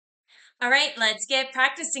All right, let's get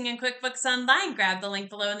practicing in QuickBooks Online. Grab the link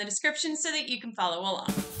below in the description so that you can follow along.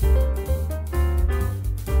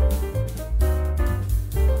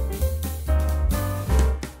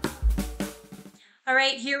 All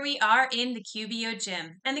right, here we are in the QBO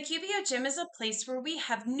Gym. And the QBO Gym is a place where we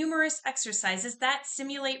have numerous exercises that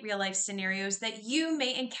simulate real-life scenarios that you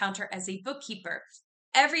may encounter as a bookkeeper.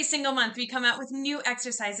 Every single month, we come out with new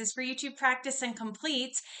exercises for you to practice and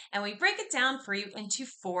complete, and we break it down for you into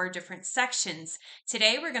 4 different sections.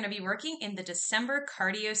 Today, we're going to be working in the December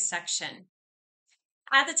cardio section.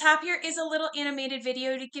 At the top here is a little animated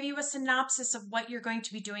video to give you a synopsis of what you're going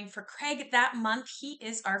to be doing for Craig that month. He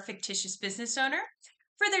is our fictitious business owner.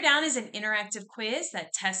 Further down is an interactive quiz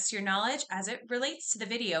that tests your knowledge as it relates to the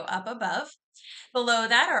video up above. Below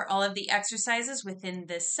that are all of the exercises within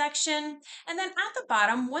this section. And then at the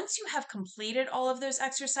bottom, once you have completed all of those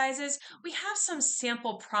exercises, we have some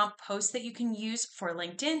sample prompt posts that you can use for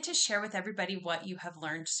LinkedIn to share with everybody what you have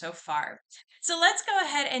learned so far. So let's go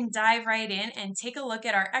ahead and dive right in and take a look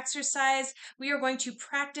at our exercise. We are going to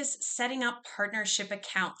practice setting up partnership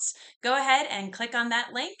accounts. Go ahead and click on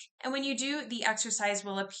that link, and when you do, the exercise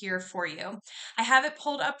will appear for you. I have it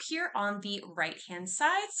pulled up here on the right-hand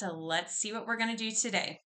side, so let's see what we're going to do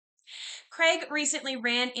today. Craig recently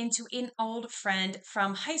ran into an old friend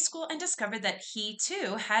from high school and discovered that he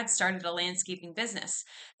too had started a landscaping business.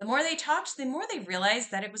 The more they talked, the more they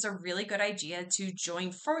realized that it was a really good idea to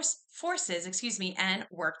join forces, and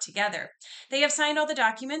work together. They have signed all the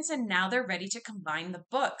documents and now they're ready to combine the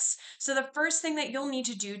books. So the first thing that you'll need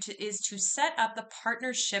to do is to set up the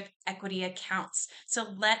partnership equity accounts.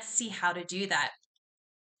 So let's see how to do that.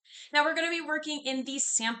 Now we're going to be working in the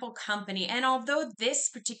sample company. And although this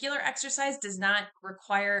particular exercise does not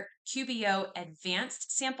require QBO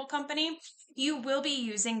Advanced Sample Company, you will be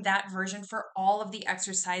using that version for all of the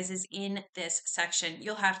exercises in this section.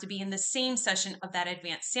 You'll have to be in the same session of that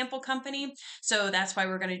Advanced Sample Company. So that's why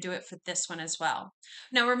we're going to do it for this one as well.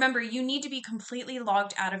 Now remember, you need to be completely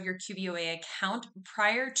logged out of your QBOA account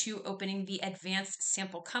prior to opening the Advanced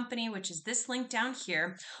Sample Company, which is this link down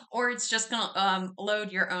here, or it's just going to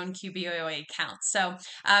load your own QBOA account. So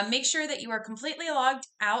make sure that you are completely logged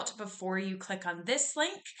out before you click on this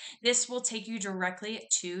link. This will take you directly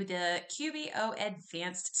to the QBO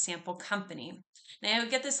Advanced Sample Company. Now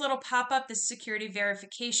you'll get this little pop-up, this security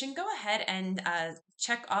verification. Go ahead and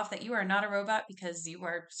check off that you are not a robot, because you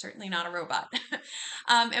are certainly not a robot.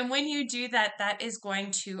 And when you do that, that is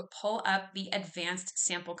going to pull up the Advanced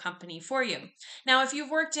Sample Company for you. Now, if you've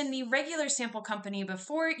worked in the regular sample company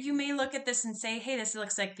before, you may look at this and say, hey, this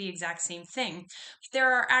looks like the exact same thing.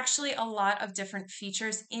 There are actually a lot of different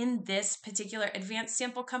features in this particular Advanced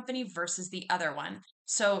Sample Company versus the other one.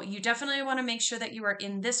 So you definitely want to make sure that you are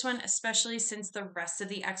in this one, especially since the rest of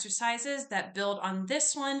the exercises that build on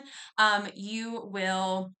this one, you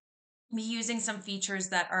will be using some features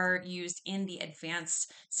that are used in the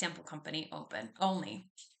Advanced Sample Company only.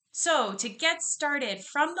 So to get started,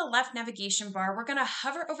 from the left navigation bar, we're going to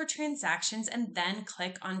hover over transactions and then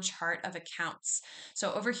click on chart of accounts.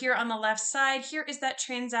 So over here on the left side, here is that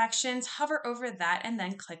transactions, hover over that and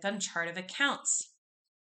then click on chart of accounts.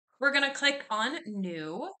 We're going to click on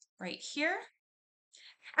new right here.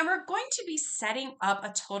 And we're going to be setting up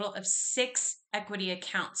a total of 6 equity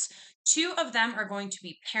accounts. 2 of them are going to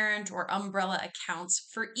be parent or umbrella accounts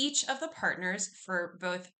for each of the partners, for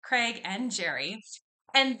both Craig and Jerry.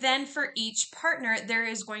 And then for each partner, there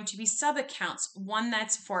is going to be sub-accounts. One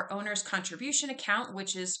that's for owner's contribution account,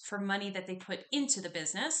 which is for money that they put into the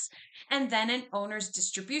business. And then an owner's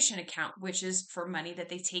distribution account, which is for money that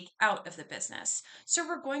they take out of the business. So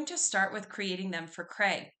we're going to start with creating them for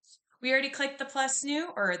Craig. We already clicked the plus new,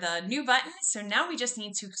 or the new button. So now we just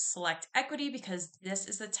need to select equity, because this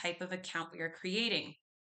is the type of account we are creating.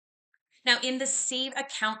 Now in the Save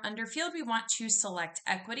Account underfield, we want to select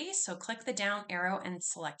equity. So click the down arrow and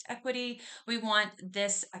select equity. We want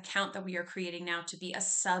this account that we are creating now to be a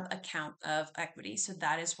sub-account of equity. So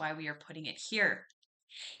that is why we are putting it here.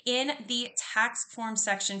 In the tax form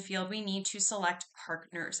section field, we need to select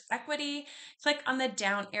partners equity. Click on the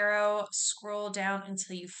down arrow, scroll down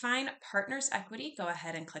until you find partners equity. Go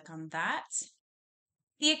ahead and click on that.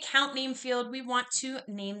 The account name field, we want to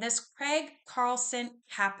name this Craig Carlson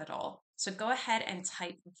Capital. So go ahead and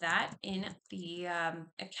type that in the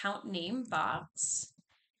account name box.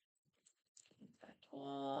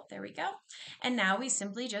 There we go. And now we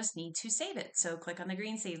simply just need to save it. So click on the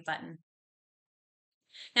green save button.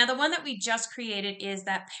 Now the one that we just created is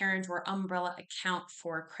that parent or umbrella account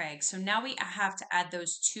for Craig. So now we have to add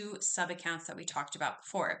those 2 sub-accounts that we talked about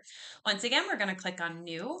before. Once again, we're going to click on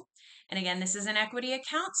new. And again, this is an equity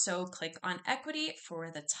account, so click on equity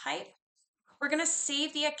for the type. we're going to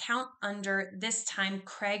save the account under, this time,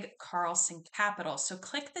 Craig Carlson Capital. So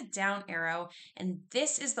click the down arrow, and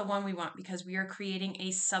this is the one we want because we are creating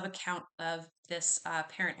a sub account of this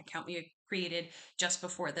parent account we created just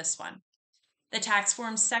before this one. The tax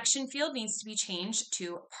form section field needs to be changed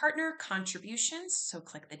to partner contributions. So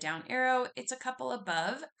click the down arrow. It's a couple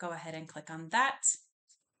above. Go ahead and click on that.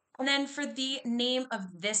 And then for the name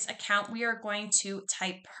of this account, we are going to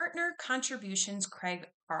type Partner Contributions Craig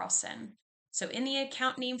Carlson. So in the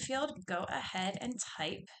account name field, go ahead and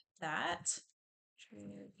type that.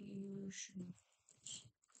 Contributions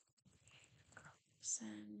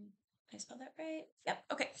Carlson. Did I spell that right? Yep.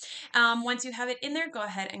 Okay. Once you have it in there, go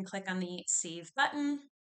ahead and click on the Save button.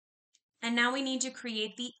 And now we need to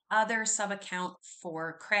create the other sub account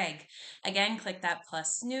for Craig. Again, click that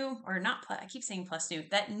plus new, or not plus, I keep saying plus new,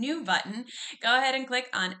 that new button. Go ahead and click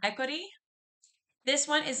on equity. This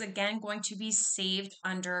one is again going to be saved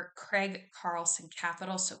under Craig Carlson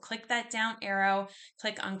Capital. So click that down arrow,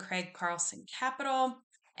 click on Craig Carlson Capital.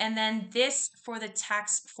 And then this for the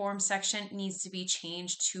tax form section needs to be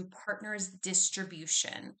changed to Partners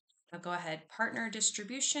Distribution. Now go ahead, Partner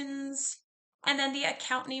Distributions. And then the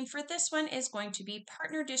account name for this one is going to be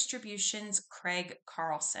Partner Distributions Craig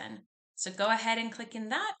Carlson. So go ahead and click in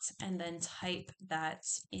that and then type that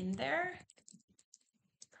in there.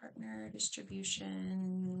 Partner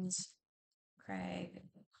Distributions Craig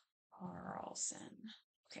Carlson.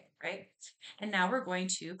 Okay, right? And now we're going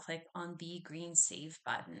to click on the green Save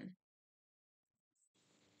button.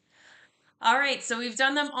 All right, so we've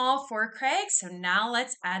done them all for Craig. So now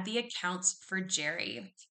let's add the accounts for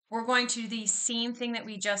Jerry. We're going to do the same thing that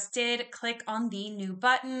we just did. Click on the new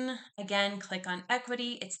button. Again, click on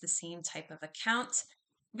equity. It's the same type of account.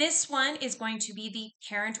 This one is going to be the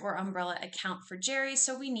parent or umbrella account for Jerry.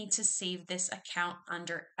 So we need to save this account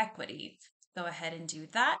under equity. Go ahead and do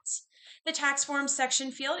that. The tax form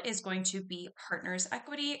section field is going to be Partners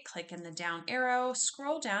Equity. Click in the down arrow,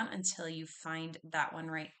 scroll down until you find that one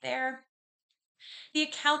right there. The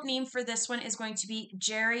account name for this one is going to be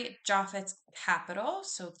Jerry Joffit's Capital.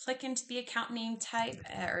 So click into the account name type,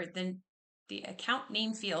 or then the account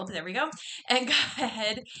name field, there we go, and go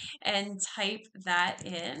ahead and type that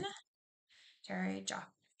in, Jerry Joffit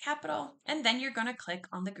Capital, and then you're going to click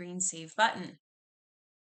on the green Save button.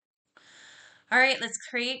 All right, let's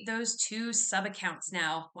create those two sub accounts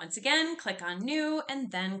now. Once again, click on New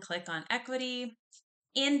and then click on Equity.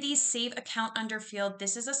 In the Save Account under field,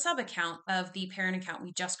 this is a sub account of the parent account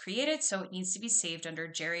we just created, so it needs to be saved under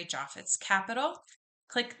Jerry Joffit's Capital.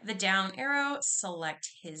 Click the down arrow, select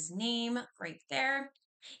his name right there.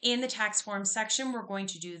 In the tax form section, we're going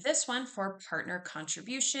to do this one for Partner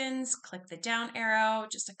Contributions. Click the down arrow,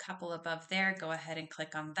 just a couple above there. Go ahead and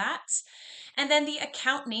click on that. And then the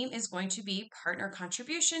account name is going to be Partner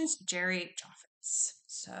Contributions, Jerry Joffit's.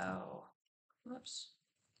 So, whoops.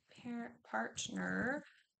 Partner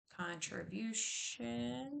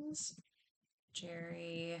Contributions,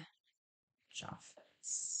 Jerry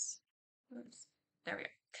Joffit's. Oops. There we go.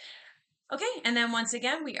 Okay, and then once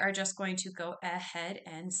again, we are just going to go ahead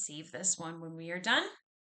and save this one when we are done.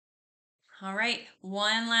 All right,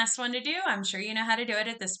 one last one to do. I'm sure you know how to do it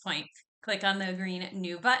at this point. Click on the green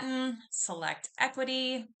New button, select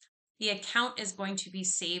Equity. The account is going to be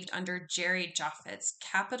saved under Jerry Joffit's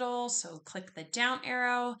Capital, so click the down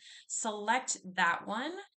arrow, select that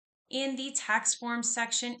one. In the tax form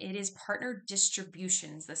section, it is Partner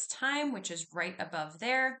Distributions this time, which is right above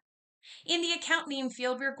there. In the account name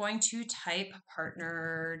field, we're going to type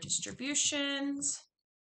Partner Distributions,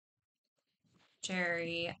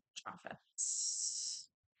 Jerry Joffit's.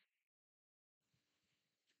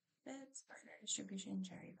 Partner Distribution,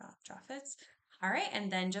 Jerry Joffit's. All right, and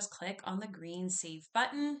then just click on the green Save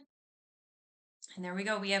button. And there we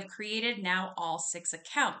go. We have created now all 6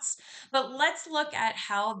 accounts. But let's look at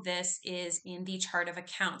how this is in the chart of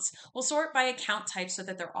accounts. We'll sort by account type so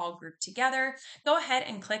that they're all grouped together. Go ahead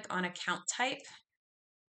and click on account type.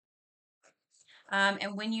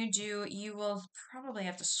 And when you do, you will probably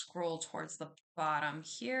have to scroll towards the bottom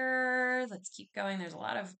here. Let's keep going. There's a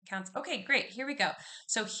lot of accounts. Okay, great. Here we go.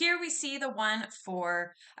 So here we see the one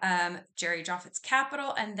for Jerry Joffit's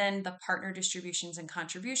Capital, and then the Partner Distributions and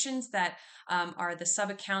Contributions that are the sub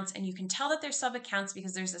accounts. And you can tell that they're sub accounts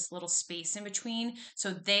because there's this little space in between.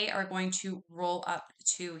 So they are going to roll up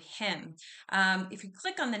to him. If you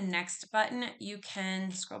click on the next button, you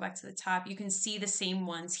can scroll back to the top. You can see the same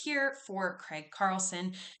ones here for Craig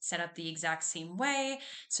Carlson, set up the exact same way.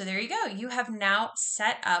 So there you go. You have now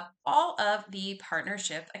set up all of the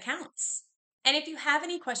partnership accounts. And if you have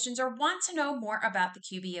any questions or want to know more about the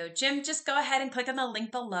QBO Gym, just go ahead and click on the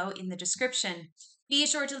link below in the description. Be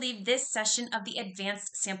sure to leave this session of the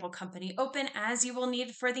Advanced Sample Company open, as you will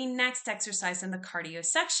need for the next exercise in the cardio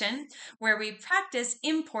section, where we practice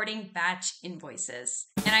importing batch invoices.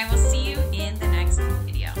 And I will see you in the next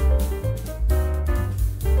video.